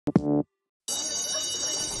All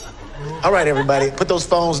right, everybody, put those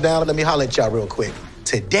phones down and let me holler at y'all real quick.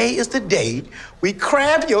 Today is the day we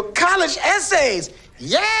craft your college essays.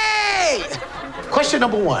 Yay! Question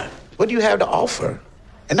number 1. What do you have to offer?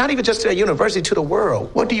 And not even just to the university, to the world.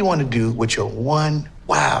 What do you want to do with your one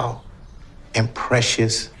wow and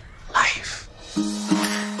precious life?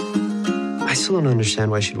 I still don't understand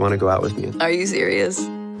why she'd want to go out with me. Are you serious?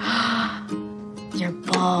 You're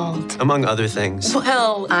bald. Among other things.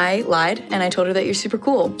 Well, I lied and I told her that you're super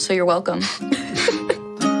cool, so you're welcome.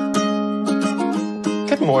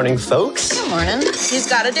 Good morning, folks. Good morning. He's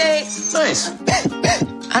got a date. Nice.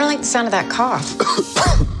 I don't like the sound of that cough.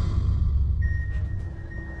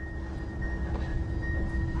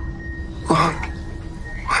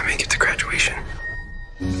 Why make it to graduation?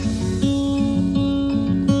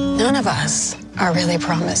 None of us are really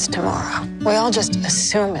promised tomorrow. We all just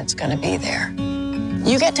assume it's going to be there.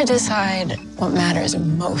 You get to decide what matters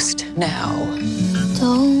most now.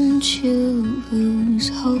 Don't you lose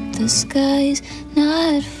hope, the sky's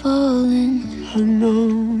not falling. I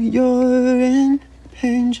know you're in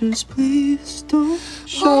pain, just please don't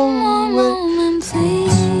show One more moment,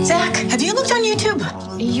 please. Zach, have you looked on YouTube?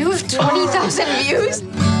 You have 20,000 views?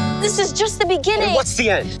 This is just the beginning. And what's the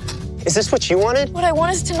end? Is this what you wanted? What I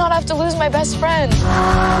want is to not have to lose my best friend.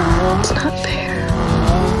 It's not fair.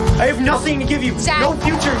 I have nothing to give you. Zach. No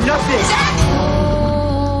future, nothing.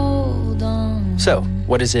 Hold on. So,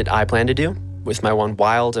 what is it I plan to do with my one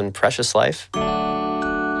wild and precious life?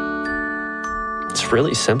 It's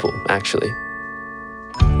really simple, actually.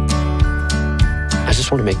 I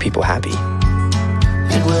just want to make people happy.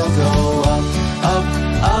 It will go up, up,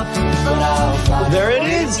 up, but I'll fly. There it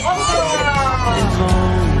is!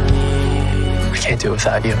 I can't do it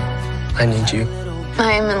without you. I need you.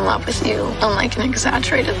 I am in love with you on like an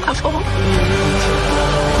exaggerated level.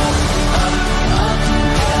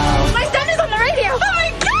 My son is on the radio. Oh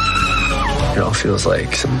my God! It all feels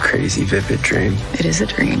like some crazy, vivid dream. It is a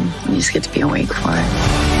dream. You just get to be awake for it.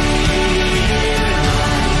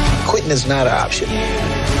 Quitting is not an option.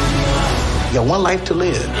 You got one life to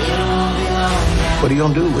live. What are you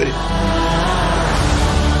gonna do with it?